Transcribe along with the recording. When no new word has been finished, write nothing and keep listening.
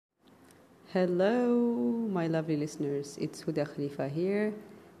Hello, my lovely listeners. It's Huda Khalifa here.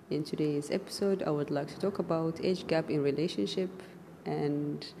 In today's episode, I would like to talk about age gap in relationship,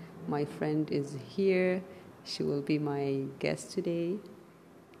 and my friend is here. She will be my guest today.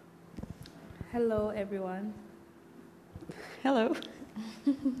 Hello, everyone. Hello.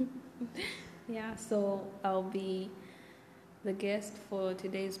 Yeah, so I'll be the guest for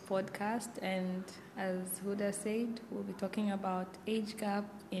today's podcast, and as Huda said, we'll be talking about age gap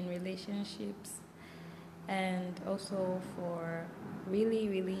in relationships and also for really,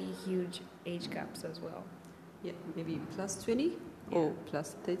 really huge age gaps as well. Yeah, maybe plus 20 or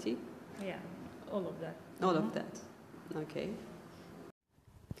plus 30. Yeah, all of that. All of that. Okay.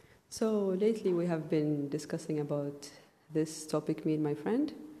 So lately we have been discussing about this topic, me and my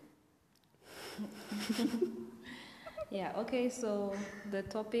friend. Yeah, okay, so the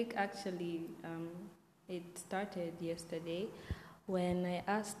topic actually, it started yesterday when I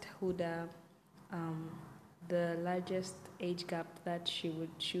asked Huda the largest age gap that she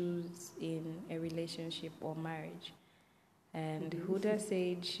would choose in a relationship or marriage. And Huda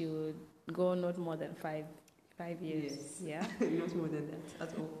said she would go not more than five years. Yes. Yeah. Not more than that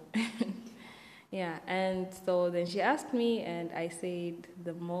at all. Yeah, and so then she asked me, and I said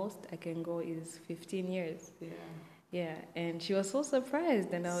the most I can go is 15 years. Yeah. Yeah, and she was so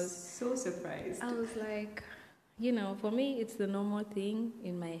surprised, and I was so surprised. I was like, for me, it's the normal thing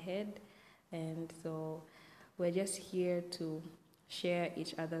in my head, and so we're just here to share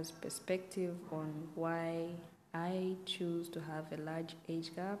each other's perspective on why I choose to have a large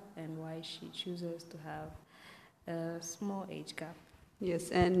age gap and why she chooses to have a small age gap. Yes,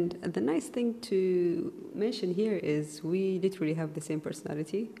 and the nice thing to mention here is we literally have the same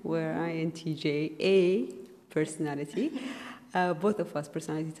personality, where I and TJ, A personality, both of us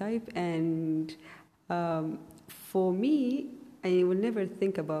personality type, and for me, I will never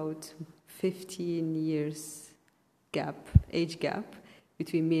think about 15 years age gap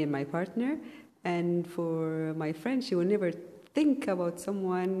between me and my partner, and for my friend, she will never think about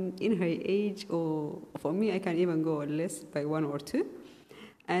someone in her age, or for me, I can even go less by 1 or 2.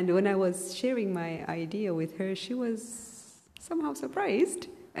 And when I was sharing my idea with her, she was somehow surprised.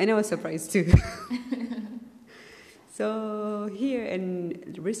 And I was surprised too. So here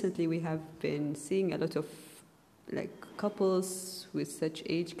and recently we have been seeing a lot of couples with such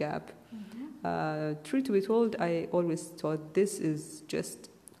age gap. True to be told, I always thought this is just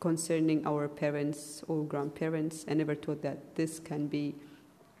concerning our parents or grandparents. I never thought that this can be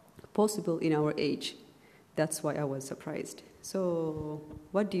possible in our age. That's why I was surprised. So,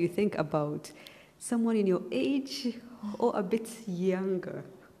 what do you think about someone in your age or a bit younger?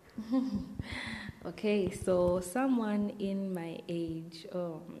 Okay, so someone in my age,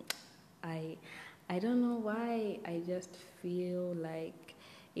 I don't know why, I just feel like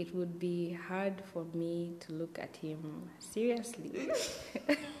it would be hard for me to look at him seriously.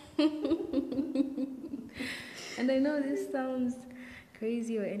 And I know this sounds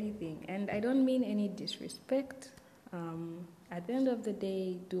crazy or anything, and I don't mean any disrespect. At the end of the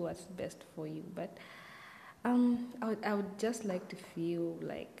day, do what's best for you. But I would just like to feel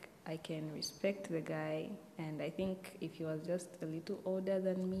like I can respect the guy, and I think if he was just a little older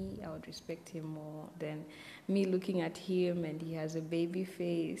than me, I would respect him more than me looking at him and he has a baby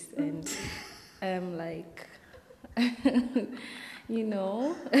face and I'm like, Okay.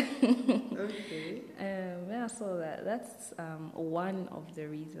 Yeah, so that's one of the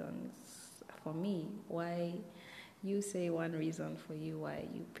reasons for me why. You say one reason for you why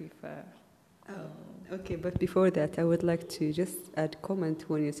you prefer. Okay, but before that, I would like to just add comment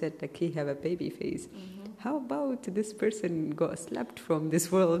when you said he have a baby face. Mm-hmm. How about this person got slapped from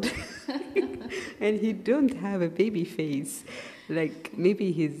this world and he don't have a baby face?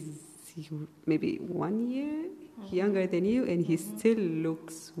 Maybe he's maybe 1 year younger than you and he still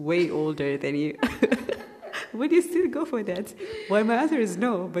looks way older than you. Would you still go for that? Well, my answer is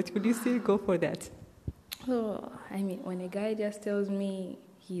no, but would you still go for that? Oh, I mean, when a guy just tells me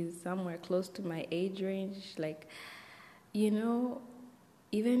he's somewhere close to my age range,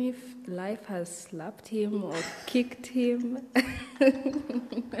 even if life has slapped him or kicked him,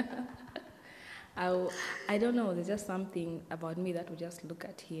 I don't know, there's just something about me that would just look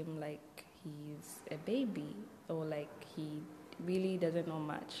at him like he's a baby or like he really doesn't know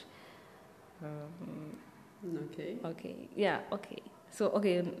much. Okay. Okay, yeah, okay. So,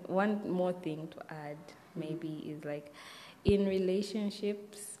 one more thing to add maybe is in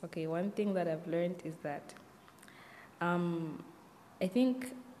relationships, one thing that I've learned is that I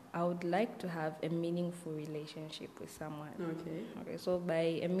think I would like to have a meaningful relationship with someone. Okay, so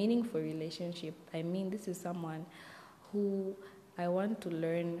by a meaningful relationship, I mean this is someone who I want to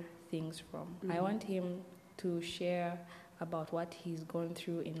learn things from. I want him to share about what he's gone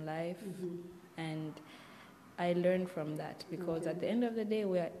through in life, and I learn from that, because at the end of the day,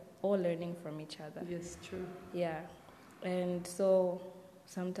 we are all learning from each other. Yes, true. Yeah. And so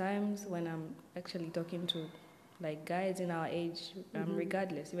sometimes when I'm actually talking to like guys in our age,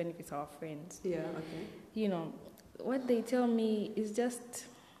 regardless, even if it's our friends, Yeah, okay. you know, what they tell me is just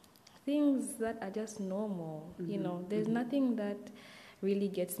things that are just normal. You know, there's nothing that really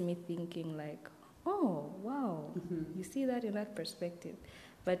gets me thinking like, oh, wow, you see that in that perspective.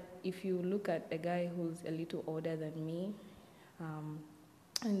 But if you look at a guy who's a little older than me,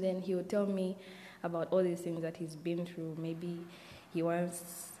 and then he would tell me about all these things that he's been through. Maybe he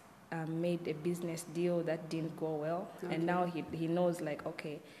once made a business deal that didn't go well, and now he knows, like,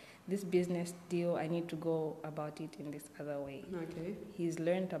 okay, this business deal, I need to go about it in this other way. Okay. He's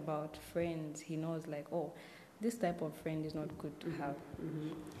learned about friends. He knows, like, oh, this type of friend is not good to have.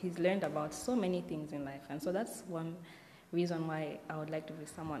 He's learned about so many things in life, and so that's one reason why I would like to be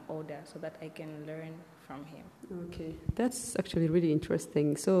someone older, so that I can learn from him. Okay, that's actually really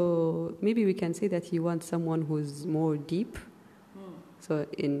interesting. So maybe we can say that you want someone who's more deep. So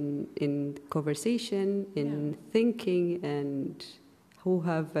in conversation, in thinking, and who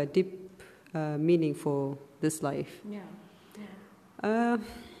have a deep meaning for this life. Yeah.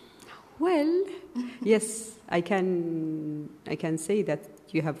 Well, yes, I can say that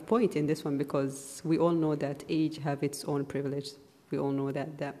you have a point in this one, because we all know that age have its own privilege. We all know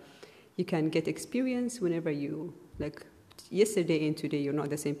that you can get experience whenever you, like, yesterday and today you're not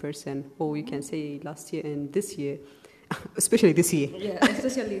the same person, or you can say last year and this year, especially this year. Yeah,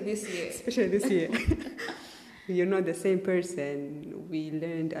 especially this year. Especially this year. You're not the same person. We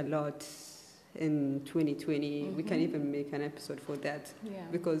learned a lot in 2020. We can even make an episode for that,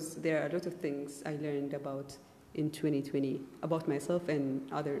 because there are a lot of things I learned about in 2020, about myself and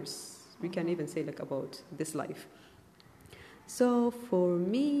others. We can even say, like, about this life. So for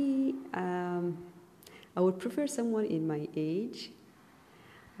me, I would prefer someone in my age,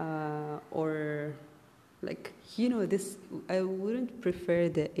 or, like, this. I wouldn't prefer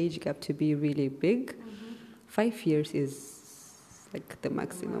the age gap to be really big. 5 years is like the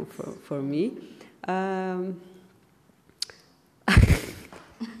maximum for me.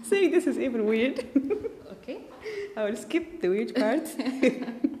 Saying this is even weird. Okay. I will skip the weird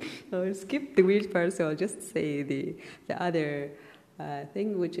part. So I'll just say the other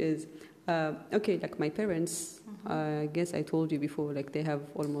thing, which is, okay, like my parents, I guess I told you before, like, they have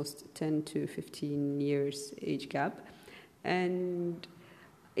almost 10 to 15 years age gap. And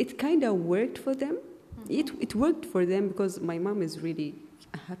it kind of worked for them. It worked for them because my mom is really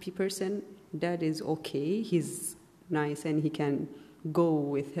a happy person. Dad is okay. He's nice and he can go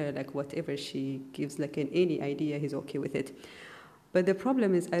with her, like, whatever she gives, like, in any idea, he's okay with it. But the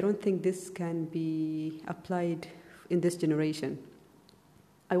problem is, I don't think this can be applied in this generation.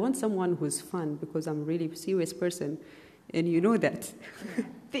 I want someone who's fun, because I'm a really serious person, and you know that.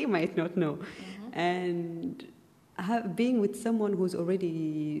 They might not know. And being with someone who's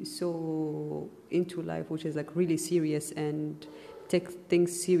already so into life, which is, like, really serious and take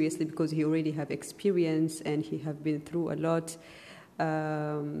things seriously because he already have experience and he have been through a lot.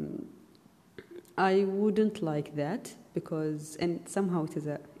 I wouldn't like that, because, and somehow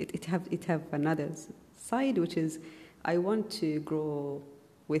it have another side, which is I want to grow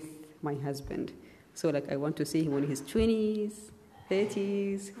with my husband. So, like, I want to see him when he's 20s,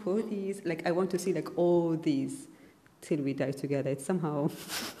 30s, 40s. Like, I want to see, like, all these till we die together. It's somehow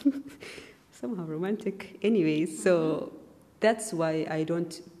romantic anyways. So that's why I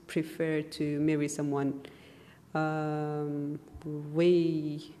don't prefer to marry someone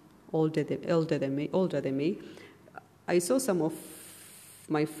way older than me. I saw some of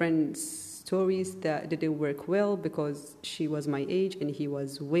my friends' stories that didn't work well because she was my age and he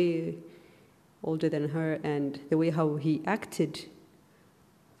was way older than her, and the way how he acted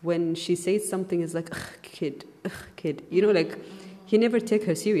when she said something is like, kid. Like, he never take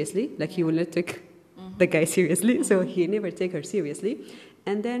her seriously. Like, he will not take the guy seriously, so he never take her seriously.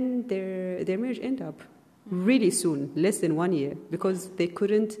 And then their marriage ended up really soon, less than 1 year, because they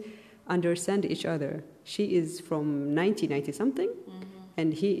couldn't understand each other. She is from 1990 something,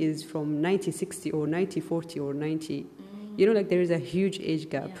 and he is from 1960 or 1940 or 90. Like, there is a huge age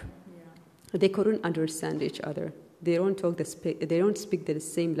gap. They couldn't understand each other. They don't speak the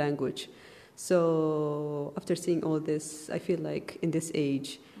same language. So after seeing all this, I feel like in this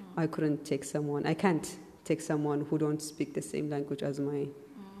age, I can't take someone who don't speak the same language as mine.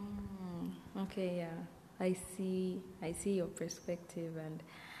 Okay, yeah. I see your perspective, and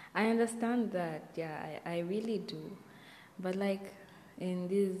I understand that. Yeah, I really do. But, like, in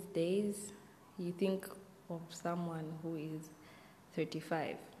these days, you think of someone who is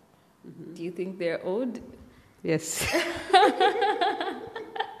 35. Mm-hmm. Do you think they're old? Yes.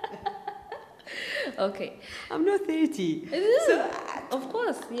 Okay. I'm not 30. So, of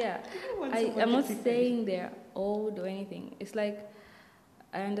course, yeah. I'm not 35. saying they're old or anything. It's like,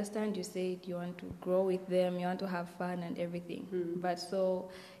 I understand you said you want to grow with them, you want to have fun and everything. But so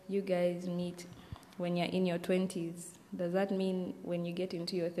you guys meet when you're in your 20s. Does that mean when you get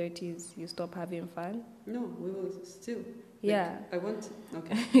into your 30s, you stop having fun? No, we will still. Yeah. I want.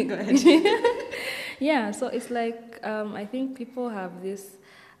 Okay, go ahead. Yeah, so it's like, I think people have this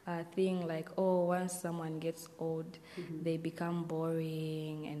thing like, oh, once someone gets old, they become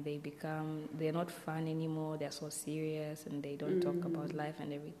boring and they're not fun anymore, they're so serious and they don't talk about life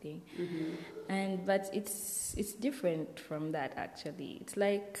and everything. But it's different from that, actually. It's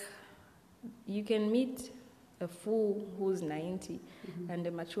like you can meet a fool who's 90 and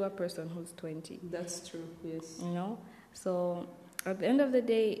a mature person who's 20. That's true, yes. You know? So at the end of the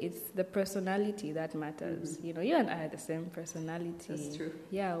day, it's the personality that matters. You know, you and I are the same personality. That's true.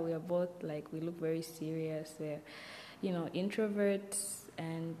 Yeah, we are both like, we look very serious. We're, you know, introverts.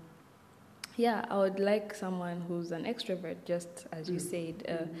 And yeah, I would like someone who's an extrovert, just as you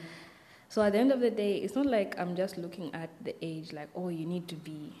said. So at the end of the day, it's not like I'm just looking at the age like, oh, you need to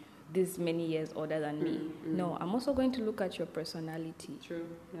be this many years older than me. No, I'm also going to look at your personality. True.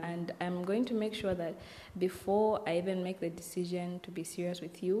 Yeah. And I'm going to make sure that before I even make the decision to be serious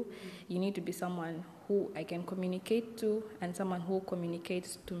with you, you need to be someone who I can communicate to and someone who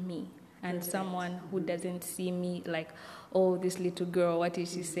communicates to me. And someone who doesn't see me like, oh, this little girl, what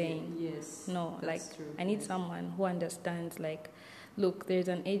is she saying? Yes. No, like, true. I need someone who understands, like, look, there's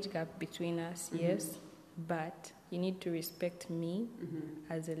an age gap between us, yes, but you need to respect me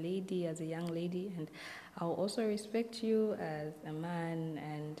as a lady, as a young lady, and I'll also respect you as a man,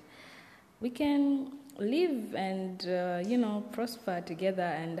 and we can live and, you know, prosper together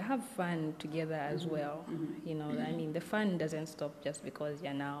and have fun together as well. You know, I mean, the fun doesn't stop just because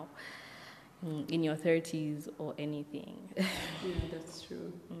you're now in your 30s or anything. Yeah, that's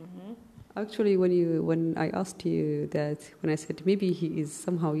true. Actually, when I asked you that, when I said maybe he is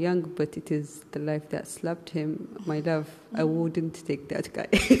somehow young, but it is the life that slapped him, my love, I wouldn't take that guy.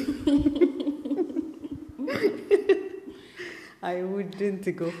 I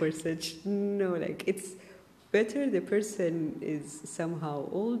wouldn't go for such. No, like, it's better the person is somehow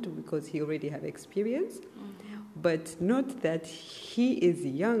old because he already have experience, but not that he is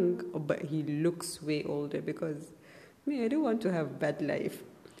young, but he looks way older, because I don't want to have bad life.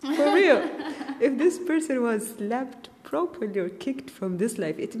 For real. If this person was slapped properly or kicked from this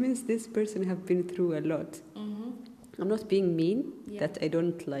life, it means this person have been through a lot. I'm not being mean, that I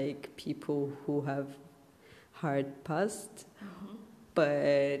don't like people who have hard past,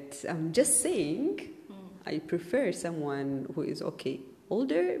 but I'm just saying I prefer someone who is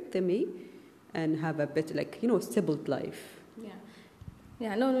older than me and have a better, like, stable life.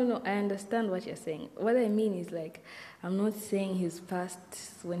 Yeah, no, I understand what you're saying. What I mean is, like, I'm not saying his past,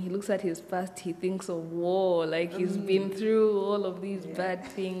 when he looks at his past, he thinks of war, like he's been through all of these bad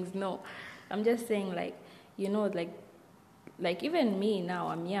things. No, I'm just saying, like, like even me now,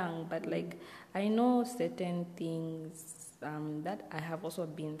 I'm young, but like, I know certain things that I have also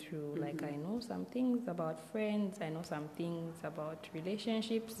been through. Like, I know some things about friends, I know some things about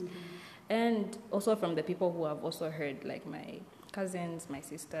relationships, and also from the people who have also heard, like my cousins, my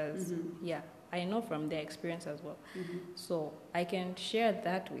sisters, I know from their experience as well. So I can share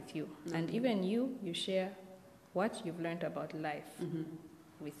that with you. And even you share what you've learned about life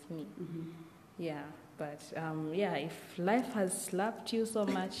with me. Yeah, but if life has slapped you so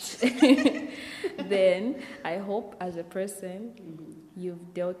much, then I hope as a person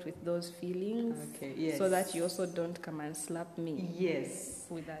you've dealt with those feelings, so that you also don't come and slap me. Yes.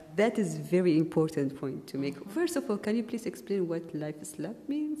 With that. That is very important point to make. First of all, can you please explain what life slap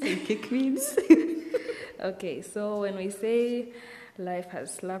means and kick means? Okay, so when we say life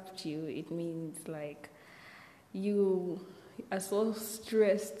has slapped you, it means like you are so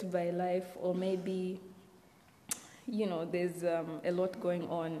stressed by life, or maybe, there's a lot going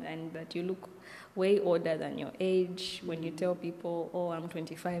on, and that you look way older than your age. When you tell people, oh, I'm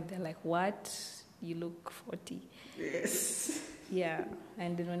 25, they're like, what? You look 40. Yes. Yeah,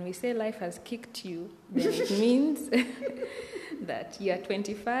 and then when we say life has kicked you, then it means that you're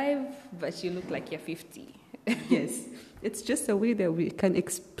 25, but you look like you're 50. Yes, it's just a way that we can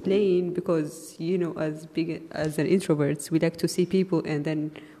explain, because, as an introverts, we like to see people, and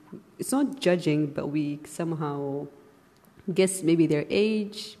then it's not judging, but we somehow guess maybe their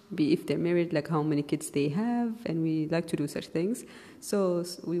age, be if they're married, like how many kids they have, and we like to do such things. So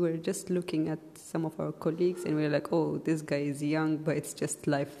we were just looking at some of our colleagues, and we were like, oh, this guy is young, but it's just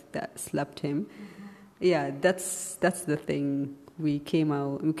life that slapped him. Yeah, that's the thing. We came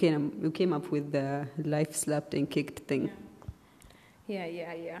up with the life slapped and kicked thing.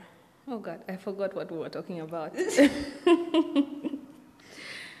 Yeah. Oh God, I forgot what we were talking about.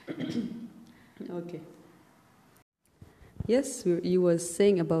 Okay. Yes, you was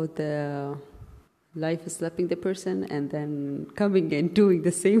saying about the life slapping the person and then coming and doing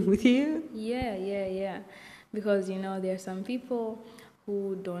the same with you. Yeah. Because there are some people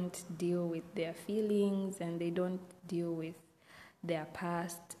who don't deal with their feelings and they don't deal with their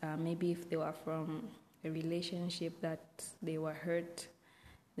past. Maybe if they were from a relationship that they were hurt,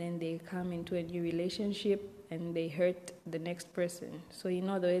 then they come into a new relationship and they hurt the next person. So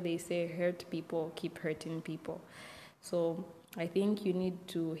the way they say hurt people keep hurting people. So I think you need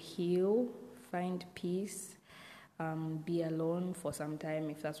to heal, find peace, be alone for some time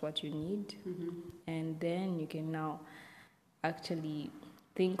if that's what you need. And then you can now actually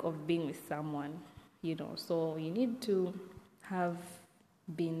think of being with someone, So you need to have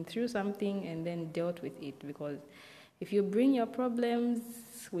been through something and then dealt with it, because if you bring your problems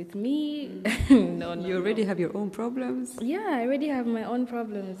with me, no. You already have your own problems. Yeah, I already have my own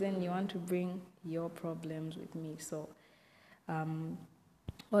problems, and you want to bring your problems with me. So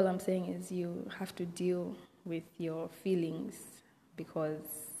all I'm saying is you have to deal with your feelings, because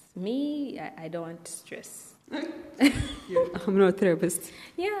me, I don't want stress. I'm not a therapist.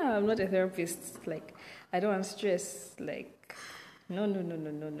 Yeah, I'm not a therapist. Like, I don't want stress. Like, no.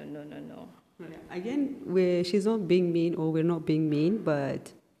 Again, she's not being mean, or we're not being mean,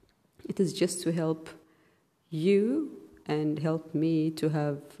 but it is just to help you and help me to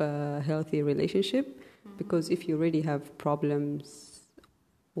have a healthy relationship. Because if you already have problems,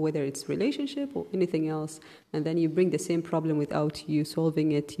 whether it's relationship or anything else, and then you bring the same problem without you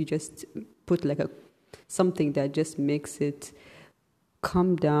solving it, you just put like something that just makes it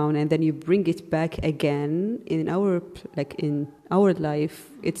calm down, and then you bring it back again in our life.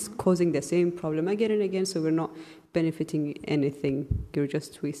 It's causing the same problem again and again, so we're not benefiting anything. You're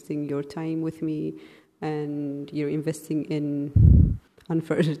just wasting your time with me, and you're investing in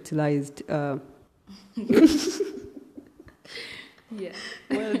unfertilized Yeah.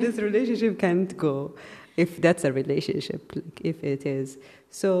 Well, this relationship can't go if that's a relationship, like if it is.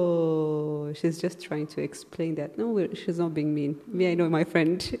 So she's just trying to explain that she's not being mean. Me, I know my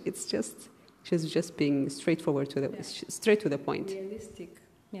friend. She's just being straightforward straight to the point. Realistic.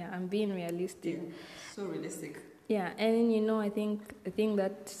 Yeah, I'm being realistic. Yeah. So realistic. Yeah, and I think the thing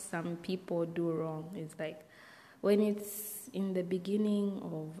that some people do wrong is like when it's in the beginning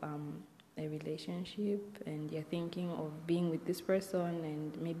of a relationship and you're thinking of being with this person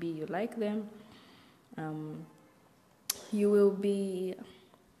and maybe you like them, you will be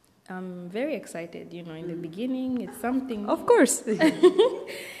very excited. In the beginning, it's something. Of course.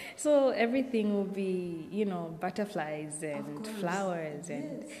 So everything will be, butterflies and flowers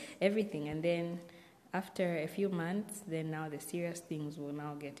and everything. And then after a few months, then now the serious things will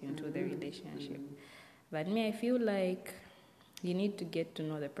now get into the relationship. But me, I feel like you need to get to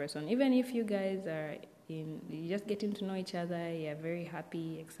know the person. Even if you guys are you're just getting to know each other, you're very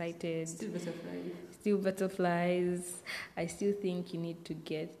happy, excited. Still butterflies. I still think you need to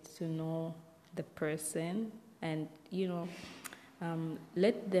get to know the person and,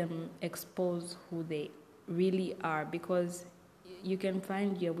 let them expose who they really are, because you can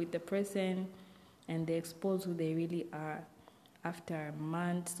find you're with the person and they expose who they really are after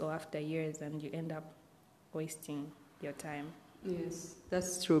months or after years, and you end up wasting your time. Yes,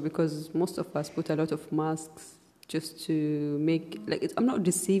 that's true, because most of us put a lot of masks just to make, I'm not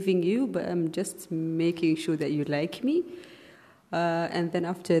deceiving you, but I'm just making sure that you like me. And then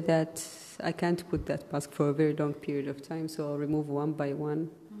after that, I can't put that mask for a very long period of time, so I'll remove one by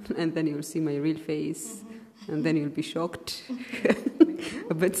one, and then you'll see my real face, and then you'll be shocked.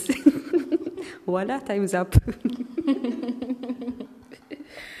 But voila, time's up.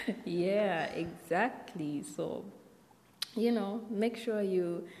 Yeah, exactly. So, make sure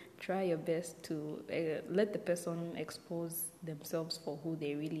you try your best to let the person expose themselves for who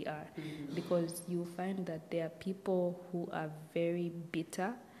they really are. Because you find that there are people who are very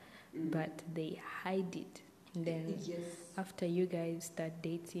bitter, but they hide it. And then after you guys start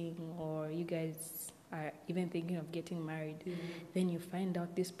dating, or you guys are even thinking of getting married, then you find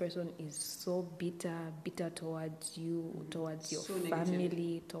out this person is so bitter towards you, towards your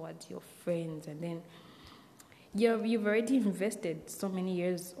family, towards your friends, and then you've already invested so many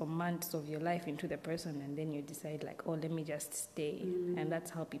years or months of your life into the person, and then you decide like, oh, let me just stay. And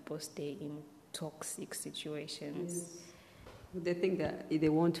that's how people stay in toxic situations. Yes. They think that they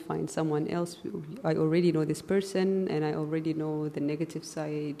won't find someone else. I already know this person, and I already know the negative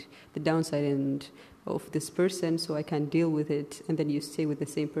side, the downside end of this person, so I can deal with it. And then you stay with the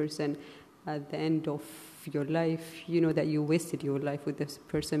same person. At the end of your life, you know that you wasted your life with this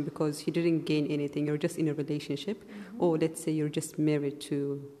person because you didn't gain anything. You're just in a relationship, or let's say you're just married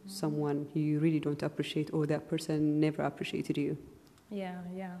to someone you really don't appreciate, or that person never appreciated you. Yeah,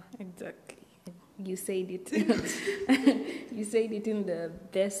 exactly. You said it. You said it in the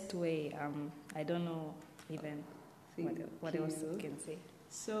best way. I don't know even what else I can say.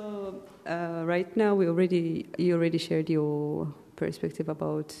 So right now, you already shared your perspective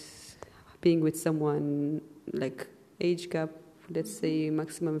about being with someone like age gap, let's say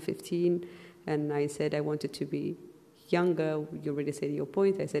maximum 15, and I said I wanted to be younger. You already said your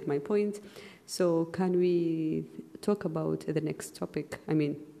point. I said my point. So can we talk about the next topic? I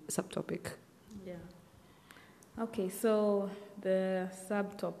mean, subtopic. Yeah. Okay, so the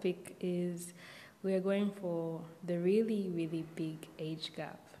subtopic is we are going for the really, really big age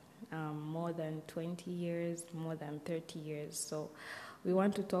gap, more than 20 years, more than 30 years. So we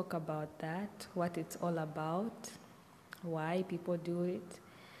want to talk about that, what it's all about, why people do it.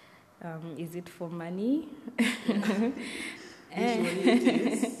 Is it for money? Usually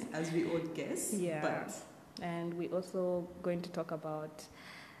it is, as we all guess. Yeah. But And we're also going to talk about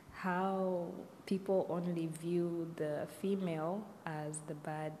how people only view the female as the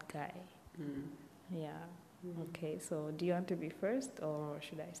bad guy. Yeah. Okay, so do you want to be first or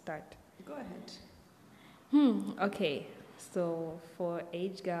should I start? go ahead. Okay, so for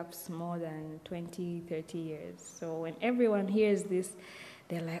age gaps more than 20, 30 years. So when everyone hears this,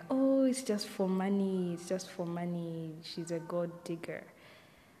 they're like, oh, it's just for money, she's a gold digger.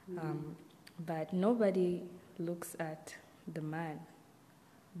 But nobody looks at the man.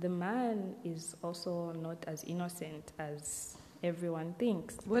 The man is also not as innocent as everyone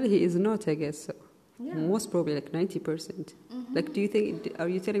thinks. Well, he is not, I guess so. Yeah. Most probably like 90%. Like, do you think, are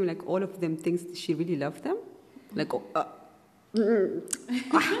you telling me like all of them thinks she really loved them? Like,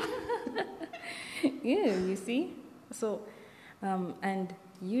 Yeah, you see? So, and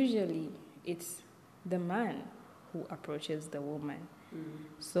usually it's the man who approaches the woman.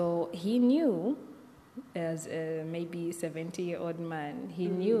 So he knew, as a maybe 70-year-old man, he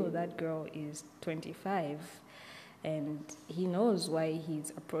knew that girl is 25 and he knows why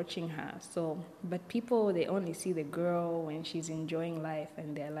he's approaching her. So, but people, they only see the girl when she's enjoying life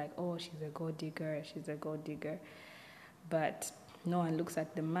and they're like, oh, she's a gold digger. But no one looks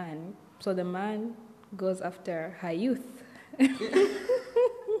at the man. So the man goes after her youth.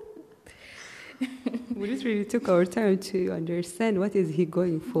 we just really took our time to understand what is he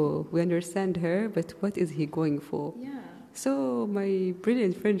going for. We understand her, but what is he going for? Yeah. So my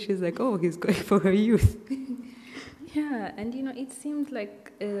brilliant friend, she's like, oh, he's going for her youth. Yeah, and it seems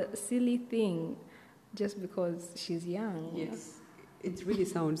like a silly thing just because she's young. Yes. It really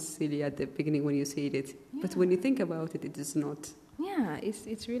sounds silly at the beginning when you say it, but when you think about it, it is not. Yeah,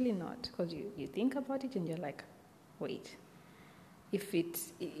 it's really not, because you think about it and you're like, wait, if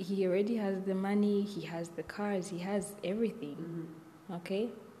he already has the money, he has the cars, he has everything, okay?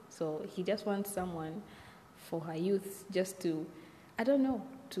 So he just wants someone for her youth just to, I don't know,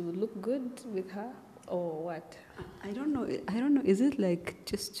 to look good with her or what? I don't know. Is it like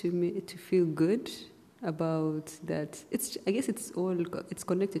just to feel good about that? I guess it's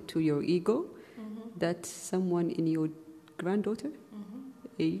connected to your ego. That someone in your granddaughter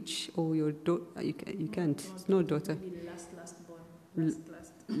age or your daughter, you can't. It's no daughter.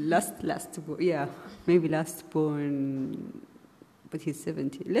 Last born. Yeah, maybe last born, but he's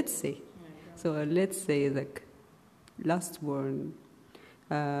 70. Let's say. So let's say like last born.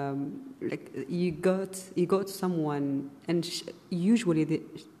 Like you got someone, and usually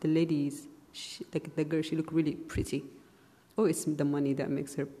the ladies, like the girl, she look really pretty. Oh, it's the money that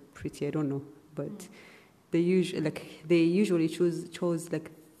makes her pretty. I don't know, but they usually chose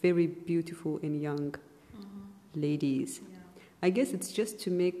like very beautiful and young ladies. Yeah. I guess it's just to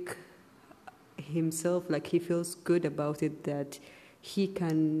make himself like he feels good about it, that he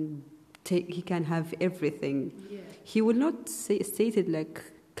can have everything. Yeah. He will not state it like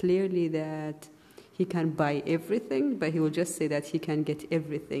clearly that he can buy everything, but he will just say that he can get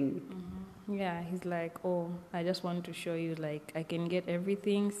everything. Yeah, he's like, oh, I just want to show you, like, I can get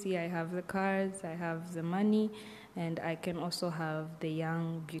everything. See, I have the cars, I have the money, and I can also have the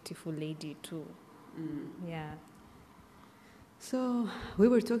young, beautiful lady too. Yeah. So we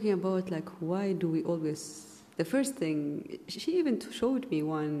were talking about like why do we always the first thing, she even showed me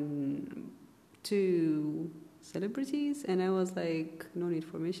two celebrities, and I was like, no need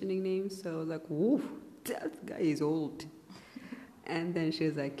for mentioning names. So I was like, whoa, that guy is old. And then she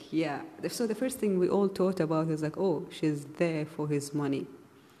was like, yeah. So the first thing we all thought about is like, oh, she's there for his money.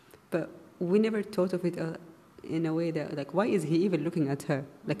 But we never thought of it in a way that, like, why is he even looking at her?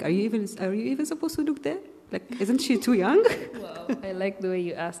 Like, are you even supposed to look there? Like, isn't she too young? Wow, I like the way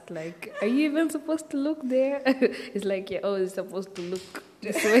you asked, like, are you even supposed to look there? It's like you're always supposed to look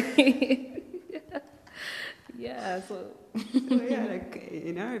this way. Yeah, so Yeah, like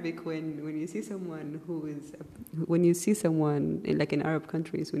in Arabic, when you see someone when you see someone like in Arab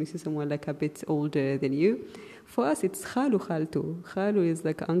countries, when you see someone like a bit older than you, for us it's khalu khaltu. Khalu is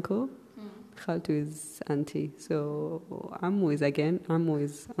like uncle, khaltu is auntie. So ammu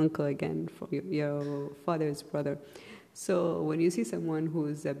is uncle again, for your father's brother. So when you see someone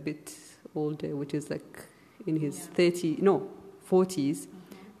who's a bit older, which is like in his 40s,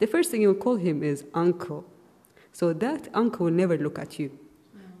 the first thing you call him is uncle. So that uncle will never look at you.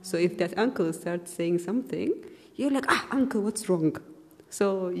 So if that uncle starts saying something, you're like, uncle, what's wrong?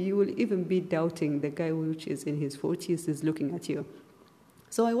 So you will even be doubting the guy which is in his 40s is looking at you.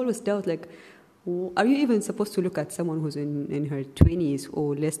 So I always doubt, like, are you even supposed to look at someone who's in her 20s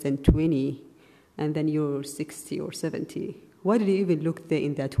or less than 20, and then you're 60 or 70? Why did you even look there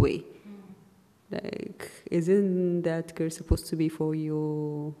in that way? Like, isn't that girl supposed to be for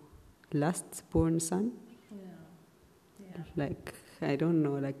your last born son? Like, I don't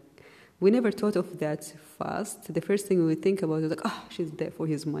know, like, we never thought of that fast. The first thing we think about is like, she's there for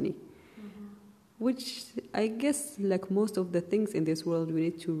his money. Which I guess, like most of the things in this world, we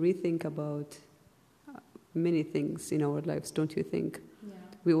need to rethink about many things in our lives, don't you think? Yeah.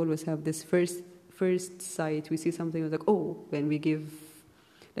 We always have this first sight. We see something like, when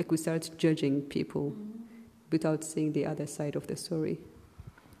we start judging people without seeing the other side of the story.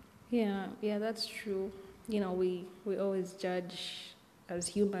 Yeah, that's true. We always judge as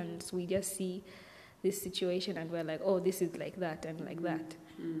humans. We just see this situation and we're like, this is like that and like that.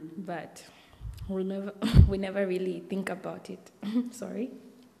 But we never really think about it. Sorry.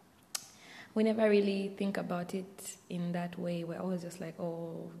 We never really think about it in that way. We're always just like,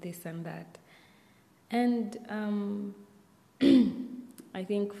 this and that. And I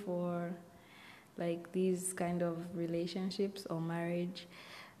think for like these kind of relationships or marriage,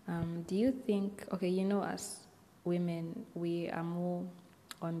 do you think, us women, we are more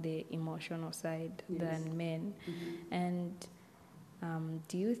on the emotional side than men. And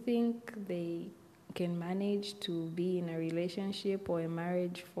do you think they can manage to be in a relationship or a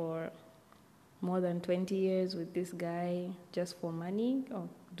marriage for more than 20 years with this guy just for money, or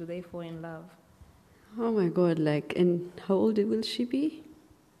do they fall in love? Oh my God, and how old will she be?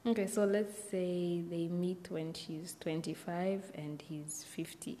 Okay, so let's say they meet when she's 25 and he's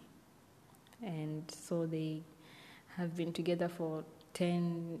 50. And so they have been together for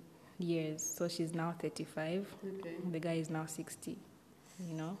 10 years. So she's now 35. Okay. The guy is now 60.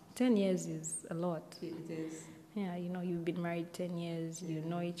 10 years is a lot. It is. Yeah, you've been married 10 years, you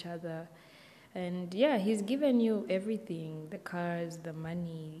know each other. And he's given you everything, the cars, the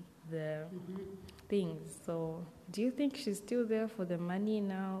money, the things. So do you think she's still there for the money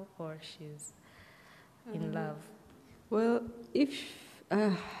now, or she's in love? Well, if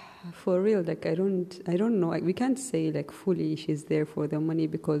for real, like I don't know. We can't say like fully she's there for the money,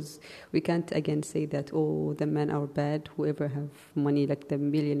 because we can't again say that the men are bad. Whoever have money, like the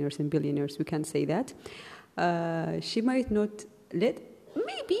millionaires and billionaires, we can't say that. She might not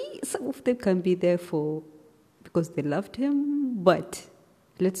maybe some of them can be there because they loved him, but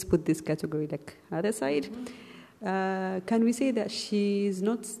let's put this category like other side. Can we say that she's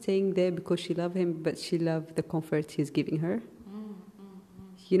not staying there because she loves him, but she loves the comfort he's giving her?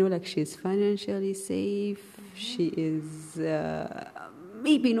 Like she's financially safe. She is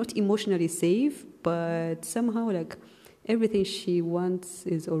maybe not emotionally safe, but somehow like everything she wants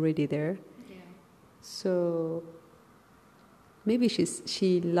is already there. Yeah. So maybe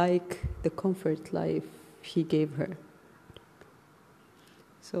she like the comfort life he gave her.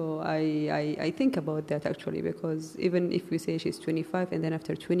 So I think about that actually, because even if we say she's 25 and then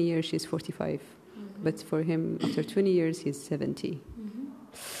after 20 years she's 45, but for him after 20 years he's 70.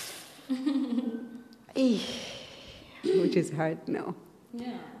 Which is hard now.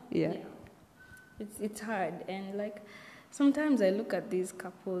 Yeah. It's hard, and like sometimes I look at these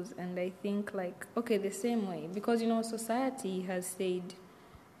couples and I think like, okay, the same way, because society has said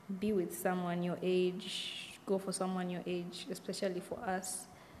be with someone your age, go for someone your age, especially for us.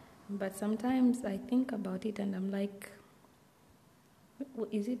 But sometimes I think about it and I'm like,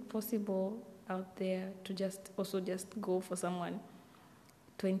 is it possible out there to just go for someone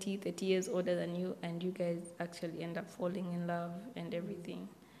 20, 30 years older than you, and you guys actually end up falling in love and everything.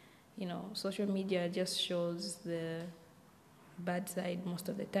 You know, social media just shows the bad side most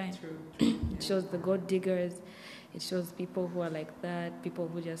of the time. True. It shows the gold diggers. It shows people who are like that, people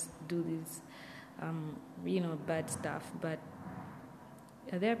who just do this, bad stuff. But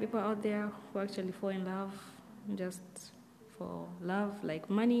there are people out there who actually fall in love just for love. Like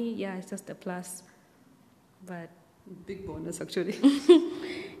money, yeah, it's just a plus. But big bonus, actually.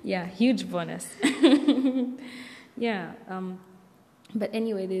 yeah, huge bonus. Yeah. But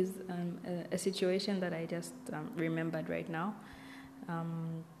anyway, there's a situation that I just remembered right now.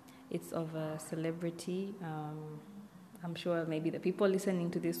 It's of a celebrity. I'm sure maybe the people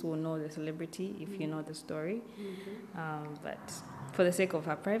listening to this will know the celebrity if you know the story. Mm-hmm. But for the sake of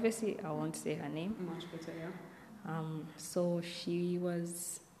her privacy, I won't say her name. Much better, yeah. So she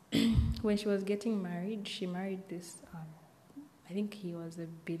was, when she was getting married, she married this, I think he was a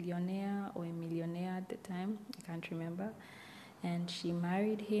billionaire or a millionaire at the time. I can't remember. And she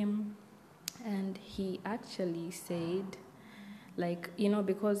married him, and he actually said, like,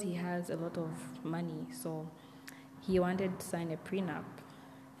 because he has a lot of money, so he wanted to sign a prenup,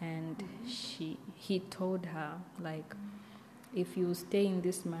 and he told her, like, if you stay in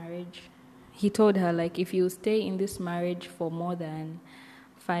this marriage, for more than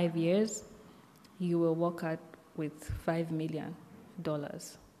 5 years, you will walk out with $5 million. Wow.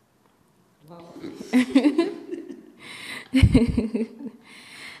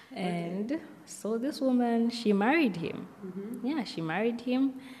 And so this woman, she married him. Mm-hmm. Yeah, she married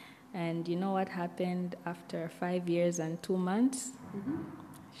him. And you know what happened after 5 years and 2 months? Mm-hmm.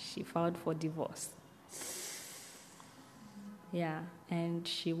 She filed for divorce. Yeah, and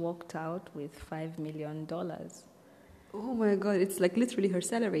she walked out with $5 million. Oh my God, it's like literally her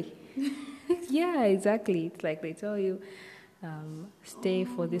salary. Yeah, exactly. It's like they tell you, stay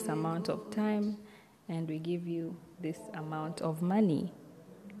for this amount of time, and we give you this amount of money.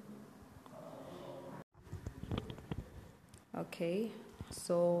 Okay,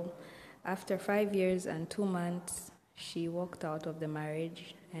 so after 5 years and 2 months, she walked out of the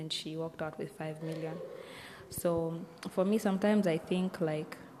marriage, and she walked out with $5 million. So for me, sometimes I think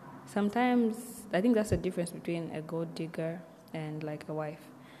that's the difference between a gold digger and like a wife.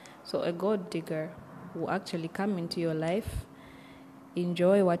 So a gold digger will actually come into your life,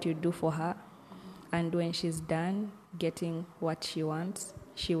 enjoy what you do for her, and when she's done getting what she wants,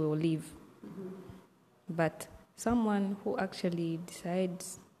 she will leave. Mm-hmm. But someone who actually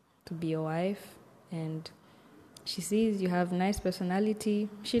decides to be a wife, and she sees you have nice personality,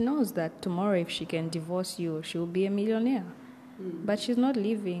 she knows that tomorrow if she can divorce you, she will be a millionaire. But she's not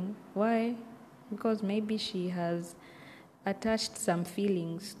leaving. Why? Because maybe she has attached some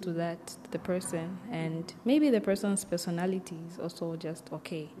feelings to the person, and maybe the person's personality is also just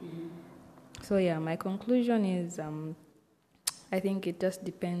okay. Mm-hmm. So yeah, my conclusion is I think it just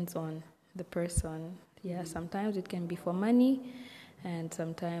depends on the person. Yeah, sometimes it can be for money, and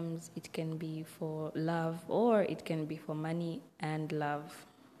sometimes it can be for love, or it can be for money and love.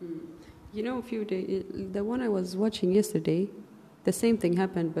 A few days, the one I was watching yesterday, the same thing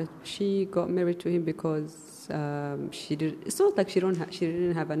happened, but she got married to him because it's not like she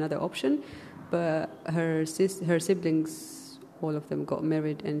didn't have another option, but her siblings, all of them got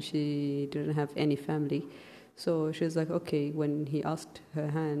married, and she didn't have any family. So she was like, okay, when he asked her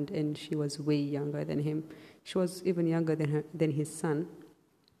hand, and she was way younger than him. She was even younger than his son.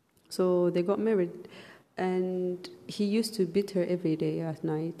 So they got married, and he used to beat her every day at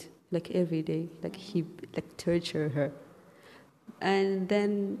night, like every day, like he torture her. And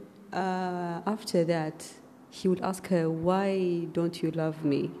then after that, he would ask her, why don't you love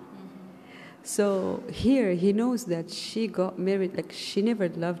me? So here he knows that she got married, like she never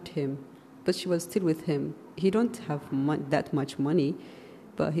loved him, but she was still with him. He don't have that much money,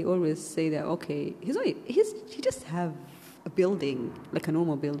 but he always say that, okay, he just have a building, like a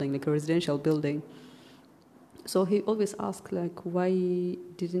normal building, like a residential building. So he always asks, like, why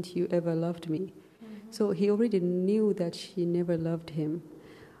didn't you ever loved me? So he already knew that she never loved him.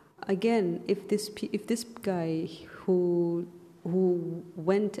 Again, if this guy who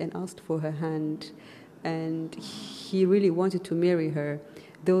went and asked for her hand, and he really wanted to marry her,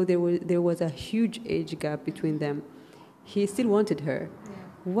 though there was a huge age gap between them, he still wanted her. Yeah.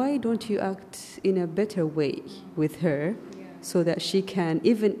 Why don't you act in a better way with her, so that she can,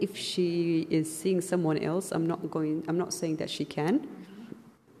 even if she is seeing someone else, I'm not saying that she can.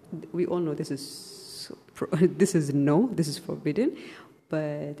 We all know this is forbidden.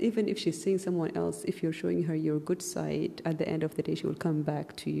 But even if she's seeing someone else, if you're showing her your good side, at the end of the day, she will come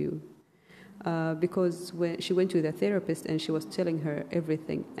back to you. because when she went to the therapist and she was telling her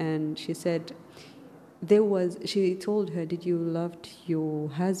everything, and she said, she told her, did you love your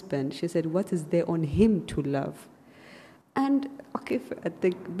husband? She said, what is there on him to love? And okay, at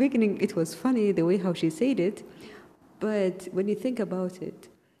the beginning it was funny the way how she said it, but when you think about it,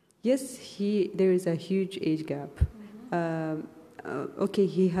 yes, there is a huge age gap. Okay,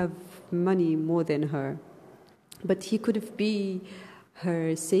 he have money more than her, but he could be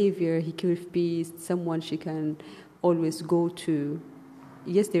her savior. He could be someone she can always go to.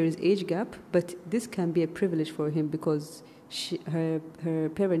 Yes, there is age gap, but this can be a privilege for him because her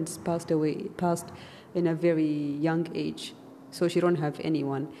parents passed in a very young age, so she don't have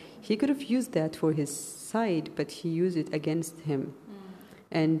anyone. He could have used that for his side, but he used it against him,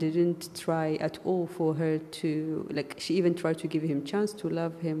 and didn't try at all for her to, like, she even tried to give him chance to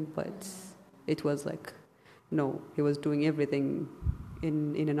love him, but it was like, no, he was doing everything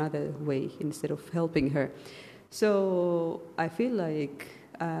in another way instead of helping her. So I feel like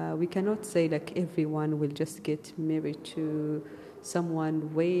we cannot say like everyone will just get married to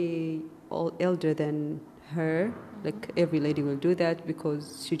someone way elder than her. Like every lady will do that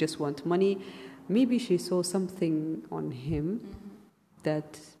because she just wants money. Maybe she saw something on him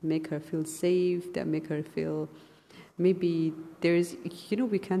that make her feel safe, that make her feel, maybe there's,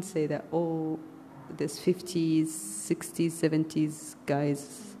 we can't say that, oh, there's 50s, 60s, 70s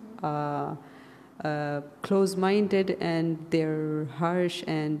guys are close-minded and they're harsh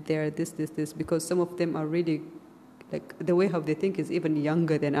and they're this, because some of them are really, like, the way how they think is even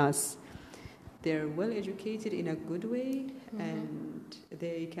younger than us. They're well educated in a good way, and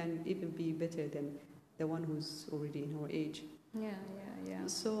they can even be better than the one who's already in our age. Yeah.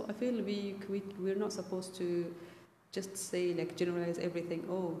 So I feel we're not supposed to just say, like, generalize everything.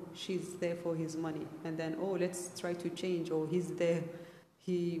 Oh, she's there for his money, and then, oh, let's try to change. Or he's there,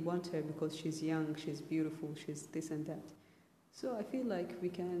 he wants her because she's young, she's beautiful, she's this and that. So I feel like we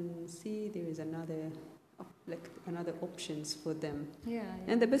can see there is another options for them. Yeah.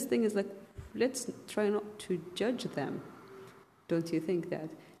 And the best thing is, like, let's try not to judge them. Don't you think that?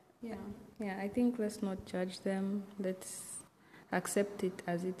 Yeah. I think let's not judge them. Let's accept it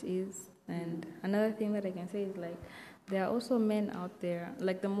as it is. And another thing that I can say is, like, there are also men out there,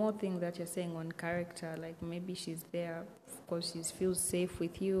 like, the more thing that you're saying on character, like, maybe she's there because she feels safe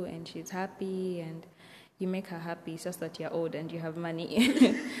with you and she's happy and you make her happy. It's just that you're old and you have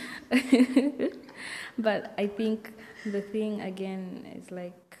money. But I think the thing again is,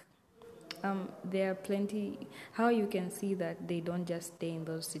 like, there are plenty, how you can see that they don't just stay in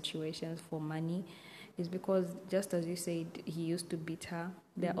those situations for money is because, just as you said, he used to beat her.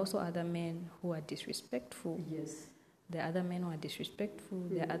 There are also other men who are disrespectful. Yes. There are other men who are disrespectful.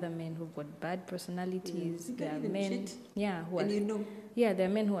 There are other men who've got bad personalities. You There are even men, cheat. who are, And there are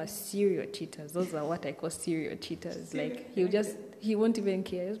men who are serial cheaters. Those are what I call serial cheaters. Like, he won't even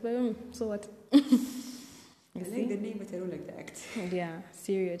care. He's like, so what? I like the name, but I don't like the act. Yeah,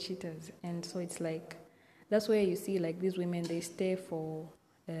 serial cheaters. And so it's like, that's where you see, like, these women, they stay for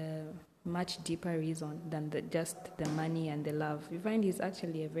much deeper reason than just the money and the love. You find he's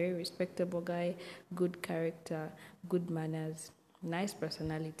actually a very respectable guy, good character, good manners, nice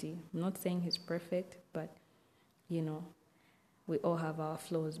personality. I'm not saying he's perfect, but, we all have our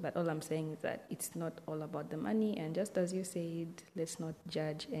flaws. But all I'm saying is that it's not all about the money. And just as you said, let's not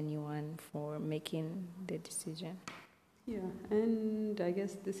judge anyone for making the decision. Yeah, and I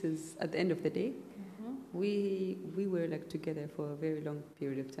guess this is, at the end of the day, we were, like, together for a very long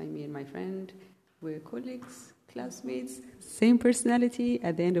period of time. Me and my friend, we're colleagues, classmates, same personality.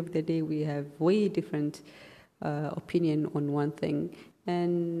 At the end of the day, we have way different opinion on one thing.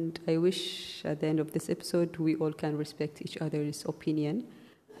 And I wish at the end of this episode, we all can respect each other's opinion.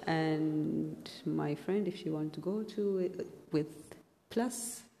 And my friend, if she wants to go to it with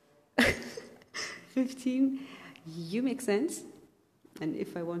plus 15, you make sense. And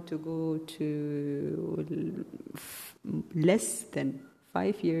if I want to go to less than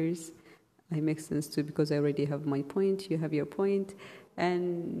 5 years, I make sense too, because I already have my point, you have your point.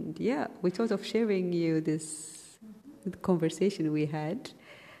 And yeah, we thought of sharing you this conversation we had.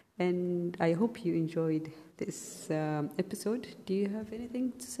 And I hope you enjoyed this episode. Do you have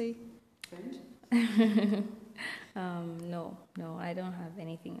anything to say, friend? No, I don't have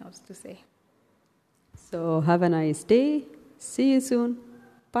anything else to say. So have a nice day. See you soon.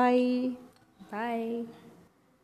 Bye. Bye.